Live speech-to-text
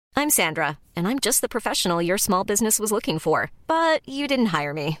I'm Sandra, and I'm just the professional your small business was looking for. But you didn't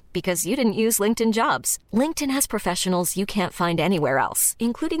hire me because you didn't use LinkedIn Jobs. LinkedIn has professionals you can't find anywhere else,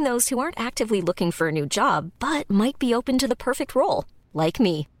 including those who aren't actively looking for a new job, but might be open to the perfect role, like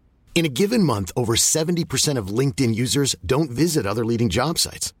me. In a given month, over 70% of LinkedIn users don't visit other leading job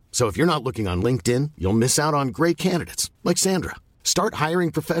sites. So if you're not looking on LinkedIn, you'll miss out on great candidates like Sandra. Start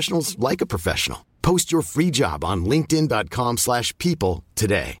hiring professionals like a professional. Post your free job on linkedin.com/people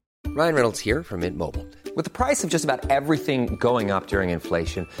today. Ryan Reynolds here from Mint Mobile. With the price of just about everything going up during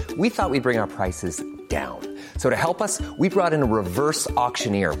inflation, we thought we'd bring our prices down. So to help us, we brought in a reverse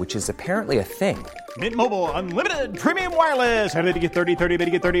auctioneer, which is apparently a thing. Mint Mobile Unlimited Premium Wireless. How to get 30, 30, bit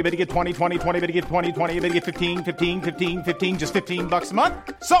to get 30, bit to get 20, 20, 20, bit to get 20, 20, bit to get 15, 15, 15, 15, just $15 a month?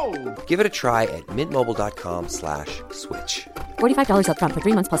 Sold! Give it a try at mintmobile.com/switch. $45 up front for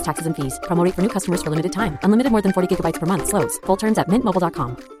 3 months plus taxes and fees. Promo rate for new customers for limited time. Unlimited more than 40 gigabytes per month. Slows full terms at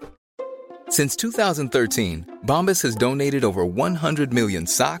mintmobile.com. Since 2013, Bombas has donated over 100 million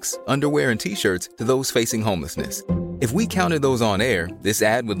socks, underwear, and T-shirts to those facing homelessness. If we counted those on air, this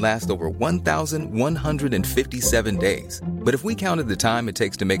ad would last over 1,157 days. But if we counted the time it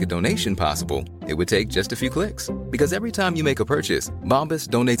takes to make a donation possible, it would take just a few clicks. Because every time you make a purchase, Bombas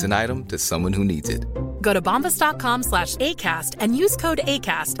donates an item to someone who needs it. Go to bombas.com/ACAST and use code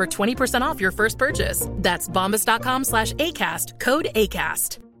ACAST for 20% off your first purchase. That's bombas.com/ACAST, code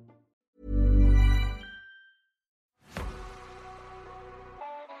ACAST.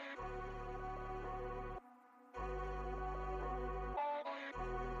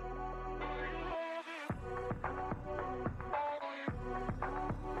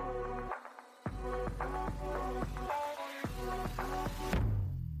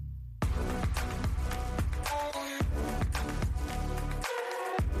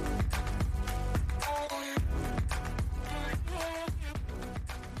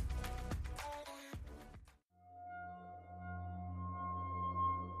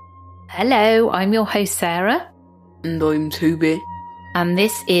 Hello, I'm your host Sarah. And I'm Toby. And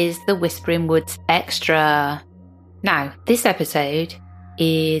this is the Whispering Woods Extra. Now, this episode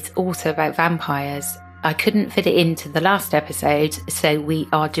is also about vampires. I couldn't fit it into the last episode, so we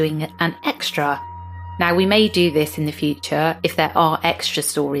are doing an extra. Now, we may do this in the future if there are extra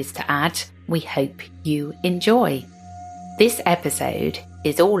stories to add. We hope you enjoy. This episode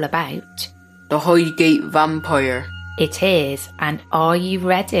is all about the Highgate vampire. It is, and are you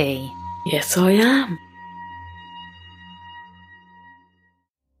ready? Yes, I am.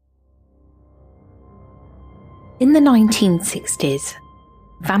 In the 1960s,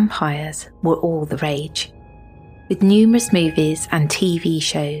 vampires were all the rage, with numerous movies and TV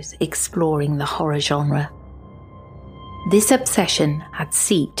shows exploring the horror genre. This obsession had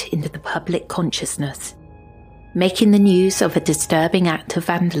seeped into the public consciousness, making the news of a disturbing act of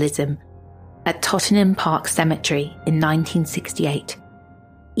vandalism at Tottenham Park Cemetery in 1968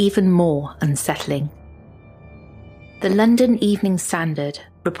 even more unsettling. The London Evening Standard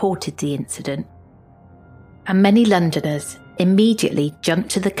reported the incident, and many Londoners immediately jumped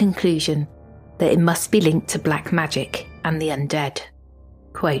to the conclusion that it must be linked to black magic and the undead.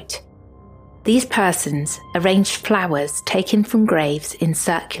 Quote, "These persons arranged flowers taken from graves in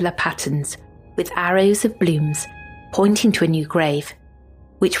circular patterns with arrows of blooms pointing to a new grave,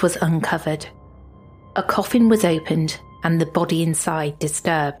 which was uncovered. A coffin was opened and the body inside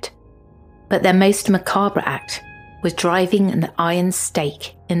disturbed. But their most macabre act was driving an iron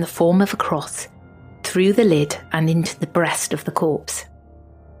stake in the form of a cross through the lid and into the breast of the corpse."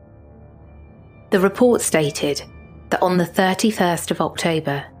 The report stated that on the 31st of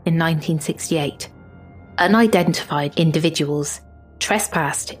October in 1968, unidentified individuals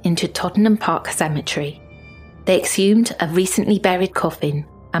trespassed into Tottenham Park Cemetery. They exhumed a recently buried coffin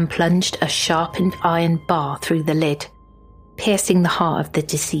and plunged a sharpened iron bar through the lid, piercing the heart of the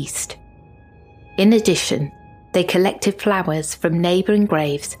deceased. In addition, they collected flowers from neighbouring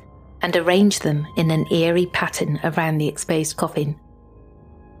graves and arranged them in an eerie pattern around the exposed coffin.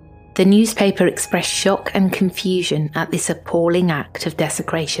 The newspaper expressed shock and confusion at this appalling act of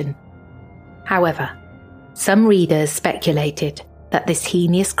desecration. However, some readers speculated that this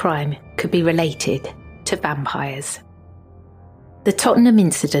heinous crime could be related to vampires. The Tottenham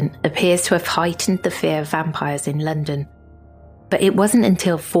incident appears to have heightened the fear of vampires in London, but it wasn't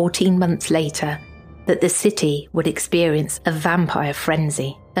until 14 months later that the city would experience a vampire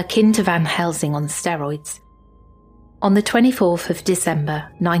frenzy, akin to Van Helsing on steroids. On the 24th of December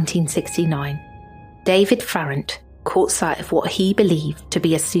 1969, David Farrant caught sight of what he believed to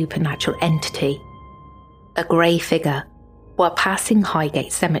be a supernatural entity, a grey figure, while passing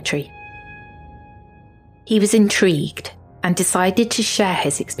Highgate Cemetery. He was intrigued and decided to share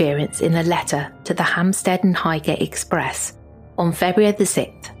his experience in a letter to the Hampstead and Highgate Express on February the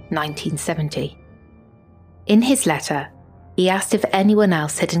 6th, 1970. In his letter, he asked if anyone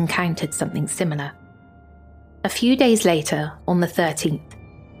else had encountered something similar. A few days later, on the 13th,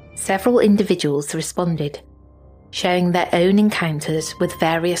 several individuals responded, sharing their own encounters with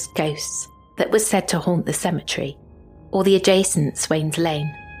various ghosts that were said to haunt the cemetery or the adjacent Swains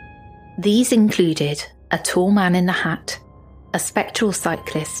Lane. These included a tall man in a hat, a spectral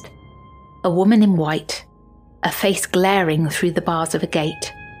cyclist, a woman in white, a face glaring through the bars of a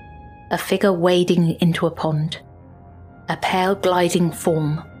gate, a figure wading into a pond, a pale gliding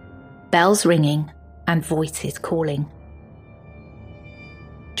form, bells ringing, and voices calling.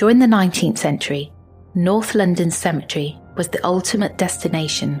 During the 19th century, North London Cemetery was the ultimate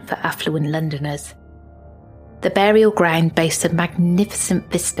destination for affluent Londoners. The burial ground boasts a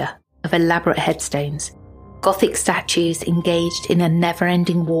magnificent vista of elaborate headstones, Gothic statues engaged in a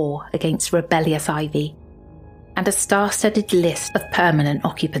never-ending war against rebellious ivy, and a star-studded list of permanent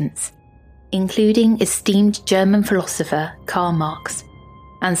occupants, including esteemed German philosopher Karl Marx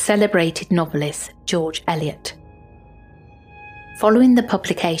and celebrated novelist George Eliot. Following the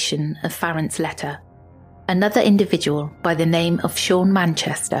publication of Farrant's letter, another individual by the name of Sean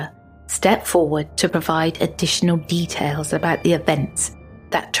Manchester stepped forward to provide additional details about the events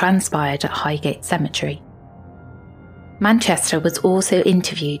that transpired at Highgate Cemetery. Manchester was also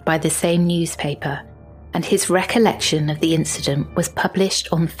interviewed by the same newspaper, and his recollection of the incident was published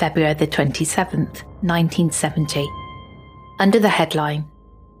on February the 27th, 1970, under the headline,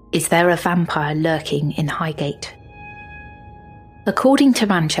 "Is There a Vampire Lurking in Highgate?" According to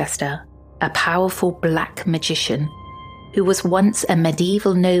Manchester, a powerful black magician, who was once a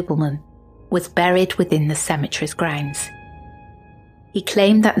medieval nobleman, was buried within the cemetery's grounds. He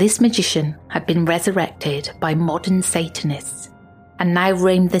claimed that this magician had been resurrected by modern Satanists and now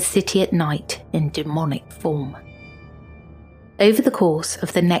roamed the city at night in demonic form. Over the course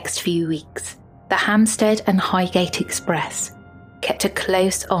of the next few weeks, the Hampstead and Highgate Express kept a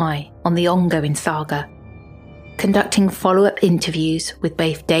close eye on the ongoing saga, conducting follow-up interviews with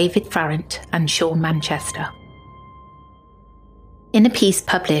both David Farrant and Sean Manchester. In a piece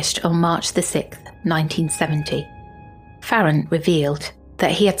published on March the 6th, 1970, Farrant revealed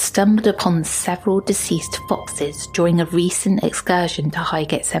that he had stumbled upon several deceased foxes during a recent excursion to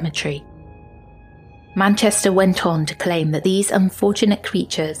Highgate Cemetery. Manchester went on to claim that these unfortunate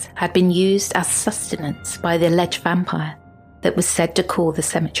creatures had been used as sustenance by the alleged vampire that was said to call the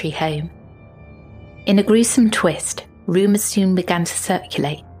cemetery home. In a gruesome twist, rumours soon began to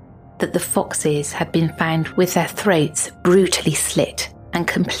circulate that the foxes had been found with their throats brutally slit and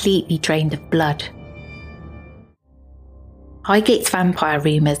completely drained of blood. Highgate's vampire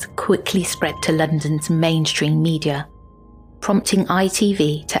rumours quickly spread to London's mainstream media, prompting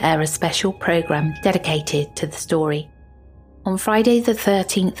ITV to air a special programme dedicated to the story. On Friday the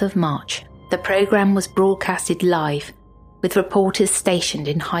 13th of March, the programme was broadcasted live with reporters stationed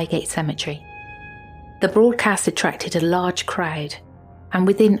in Highgate Cemetery. The broadcast attracted a large crowd, and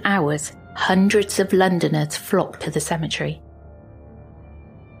within hours, hundreds of Londoners flocked to the cemetery.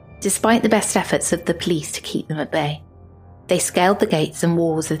 Despite the best efforts of the police to keep them at bay, they scaled the gates and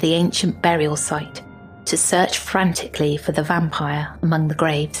walls of the ancient burial site to search frantically for the vampire among the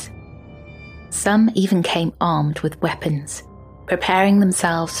graves. Some even came armed with weapons, preparing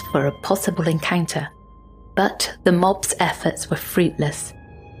themselves for a possible encounter, but the mob's efforts were fruitless,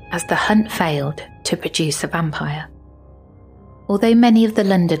 as the hunt failed to produce a vampire. Although many of the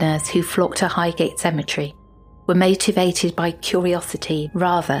Londoners who flocked to Highgate Cemetery were motivated by curiosity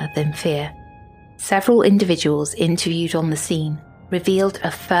rather than fear, several individuals interviewed on the scene revealed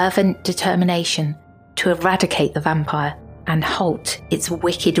a fervent determination to eradicate the vampire and halt its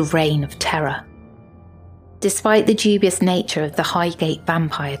wicked reign of terror. Despite the dubious nature of the Highgate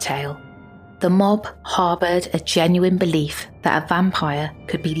vampire tale, the mob harboured a genuine belief that a vampire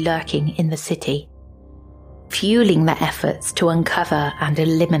could be lurking in the city, fueling their efforts to uncover and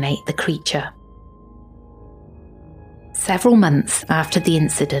eliminate the creature. Several months after the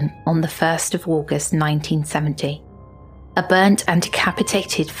incident on the 1st of August 1970, a burnt and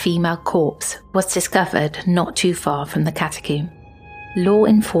decapitated female corpse was discovered not too far from the catacomb. Law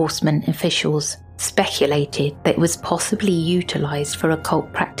enforcement officials speculated that it was possibly utilised for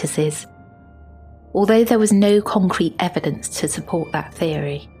occult practices, although there was no concrete evidence to support that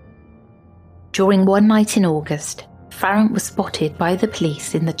theory. During one night in August, Farrant was spotted by the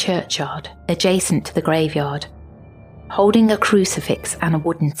police in the churchyard adjacent to the graveyard, holding a crucifix and a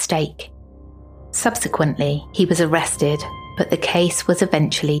wooden stake. Subsequently, he was arrested, but the case was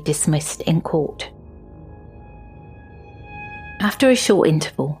eventually dismissed in court. After a short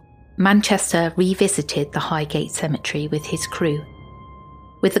interval, Manchester revisited the Highgate cemetery with his crew.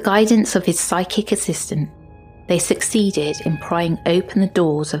 With the guidance of his psychic assistant, they succeeded in prying open the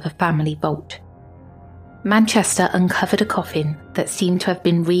doors of a family vault. Manchester uncovered a coffin that seemed to have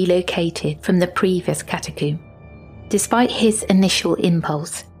been relocated from the previous catacomb. Despite his initial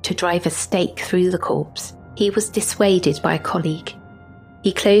impulse to drive a stake through the corpse, he was dissuaded by a colleague.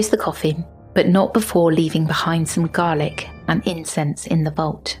 He closed the coffin, but not before leaving behind some garlic and incense in the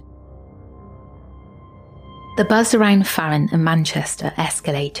vault. The buzz around Farron and Manchester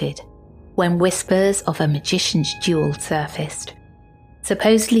escalated when whispers of a magician's duel surfaced,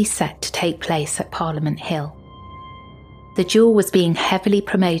 supposedly set to take place at Parliament Hill. The duel was being heavily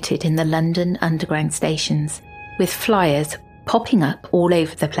promoted in the London Underground stations, with flyers popping up all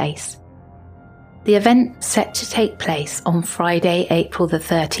over the place. The event, set to take place on Friday, April the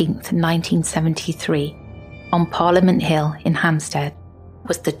 13th, 1973, on Parliament Hill in Hampstead,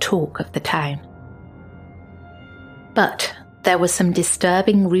 was the talk of the town. But there were some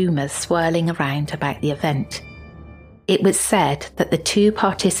disturbing rumours swirling around about the event. It was said that the two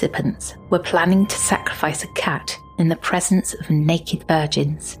participants were planning to sacrifice a cat in the presence of naked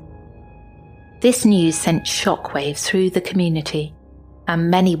virgins. This news sent shockwaves through the community,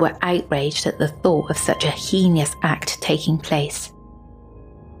 and many were outraged at the thought of such a heinous act taking place.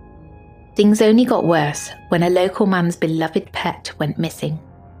 Things only got worse when a local man's beloved pet went missing.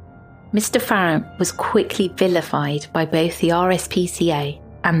 Mr. Farron was quickly vilified by both the RSPCA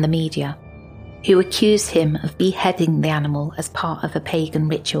and the media, who accused him of beheading the animal as part of a pagan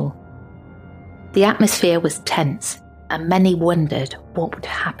ritual. The atmosphere was tense, and many wondered what would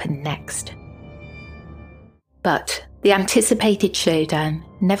happen next. But the anticipated showdown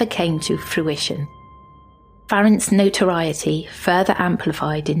never came to fruition. Farron's notoriety further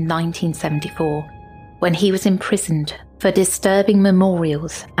amplified in 1974 when he was imprisoned for disturbing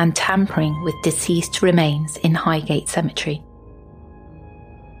memorials and tampering with deceased remains in Highgate Cemetery.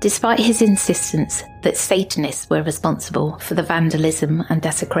 Despite his insistence that Satanists were responsible for the vandalism and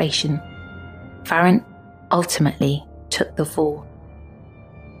desecration, Farron ultimately took the fall.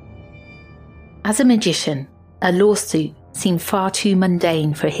 As a magician, a lawsuit seemed far too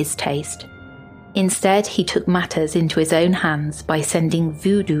mundane for his taste. Instead, he took matters into his own hands by sending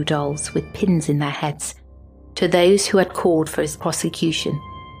voodoo dolls with pins in their heads to those who had called for his prosecution,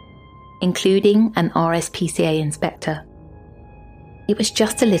 including an RSPCA inspector. It was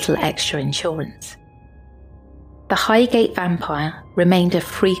just a little extra insurance. The Highgate vampire remained a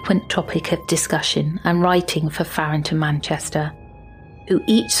frequent topic of discussion and writing for Farron and Manchester, who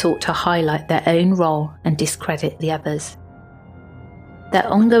each sought to highlight their own role and discredit the others. Their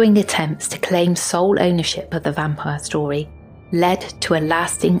ongoing attempts to claim sole ownership of the vampire story led to a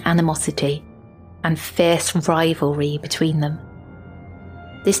lasting animosity and fierce rivalry between them.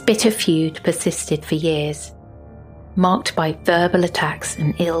 This bitter feud persisted for years, marked by verbal attacks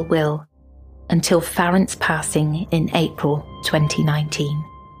and ill will, until Farron's passing in April 2019.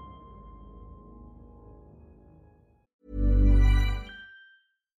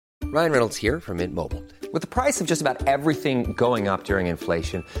 Ryan Reynolds here from Mint Mobile. With the price of just about everything going up during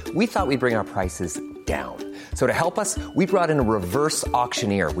inflation, we thought we'd bring our prices down. So to help us, we brought in a reverse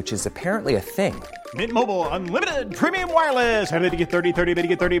auctioneer, which is apparently a thing. Mint Mobile Unlimited Premium Wireless. How to get 30, 30, how to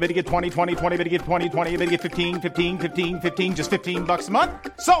get 30, how to get 20, 20, 20, how to get 20, 20, how to get 15, 15, 15, 15, just $15 a month?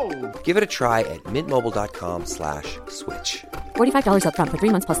 Sold! Give it a try at mintmobile.com/switch. $45 up front for 3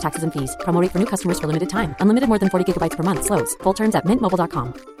 months plus taxes and fees. Promo rate for new customers for limited time. Unlimited more than 40 gigabytes per month. Slows full terms at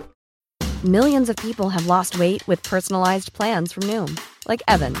mintmobile.com. Millions of people have lost weight with personalized plans from Noom. Like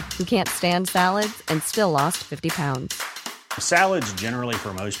Evan, who can't stand salads and still lost 50 pounds. Salads generally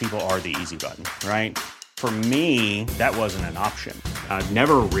for most people are the easy button, right? For me, that wasn't an option. I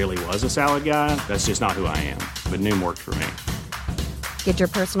never really was a salad guy. That's just not who I am. But Noom worked for me. Get your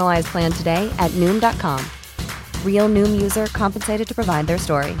personalized plan today at Noom.com. Real Noom user compensated to provide their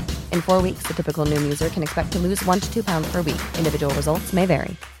story. In 4 weeks, the typical Noom user can expect to lose 1 to 2 pounds per week. Individual results may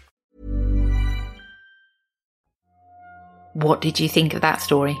vary. What did you think of that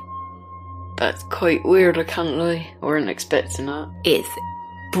story? That's quite weird, I can't lie. I weren't expecting that. It's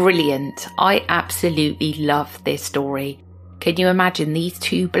brilliant. I absolutely love this story. Can you imagine these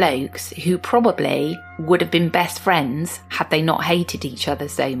two blokes who probably would have been best friends had they not hated each other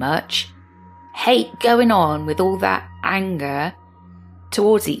so much? Hate going on with all that anger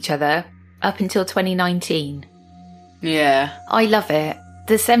towards each other up until 2019. Yeah. I love it.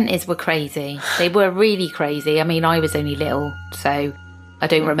 The 70s were crazy. They were really crazy. I mean, I was only little, so I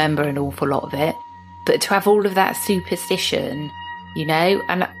don't remember an awful lot of it. But to have all of that superstition you know,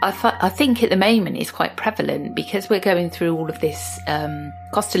 and I think at the moment it's quite prevalent because we're going through all of this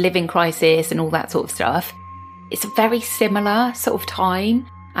cost of living crisis and all that sort of stuff. It's a very similar sort of time,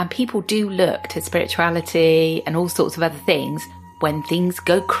 and people do look to spirituality and all sorts of other things when things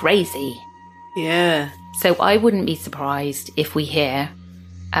go crazy. Yeah. So I wouldn't be surprised if we hear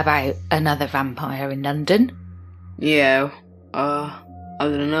about another vampire in London. Yeah. I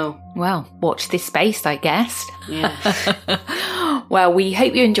don't know. Well, watch this space, I guess. Yeah. Well, we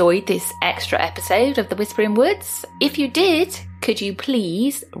hope you enjoyed this extra episode of The Whispering Woods. If you did, could you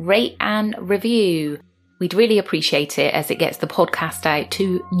please rate and review? We'd really appreciate it as it gets the podcast out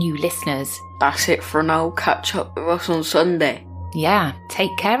to new listeners. That's it for now. Catch up with us on Sunday. Yeah.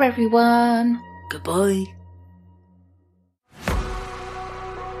 Take care, everyone. Goodbye.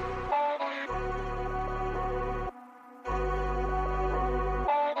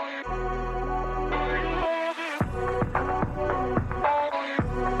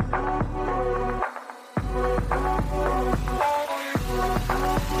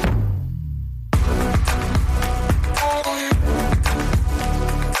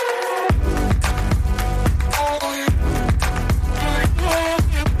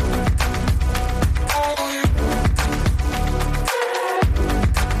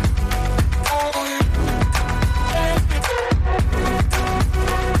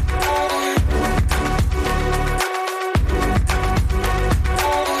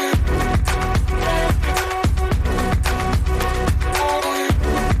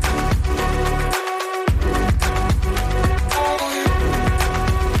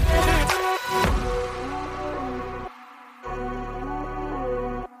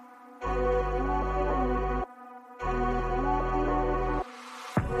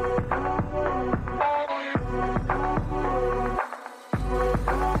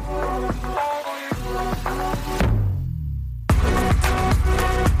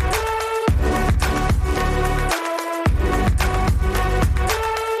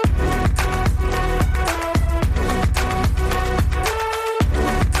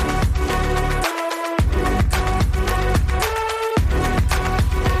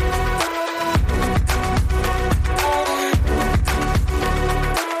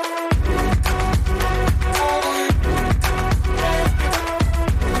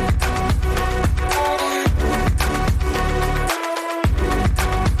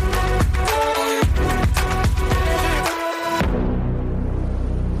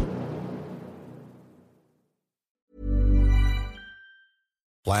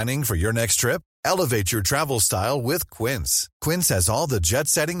 Planning for your next trip? Elevate your travel style with Quince. Quince has all the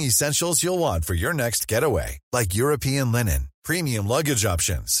jet-setting essentials you'll want for your next getaway, like European linen, premium luggage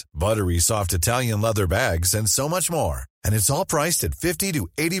options, buttery soft Italian leather bags, and so much more. And it's all priced at 50 to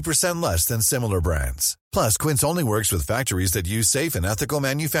 80% less than similar brands. Plus, Quince only works with factories that use safe and ethical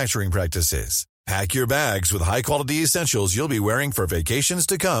manufacturing practices. Pack your bags with high-quality essentials you'll be wearing for vacations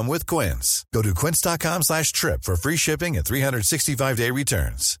to come with Quince. Go to quince.com/trip for free shipping and 365-day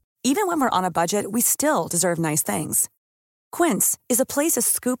returns. Even when we're on a budget, we still deserve nice things. Quince is a place to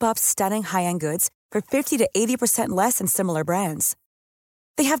scoop up stunning high-end goods for 50 to 80% less than similar brands.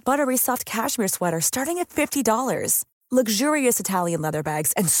 They have buttery soft cashmere sweaters starting at $50, luxurious Italian leather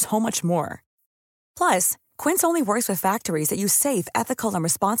bags, and so much more. Plus, Quince only works with factories that use safe, ethical, and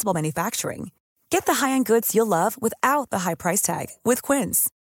responsible manufacturing. Get the high-end goods you'll love without the high price tag with Quince.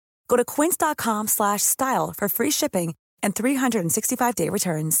 Go to quince.com/style for free shipping and 365-day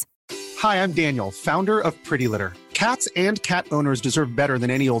returns. Hi, I'm Daniel, founder of Pretty Litter. Cats and cat owners deserve better than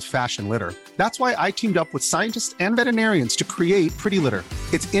any old-fashioned litter. That's why I teamed up with scientists and veterinarians to create Pretty Litter.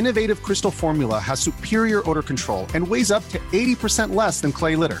 Its innovative crystal formula has superior odor control and weighs up to 80% less than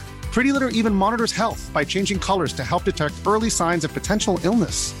clay litter. Pretty Litter even monitors health by changing colors to help detect early signs of potential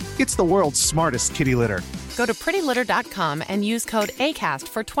illness. It's the world's smartest kitty litter. Go to prettylitter.com and use code ACAST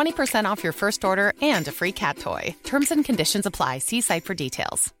for 20% off your first order and a free cat toy. Terms and conditions apply. See site for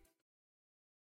details.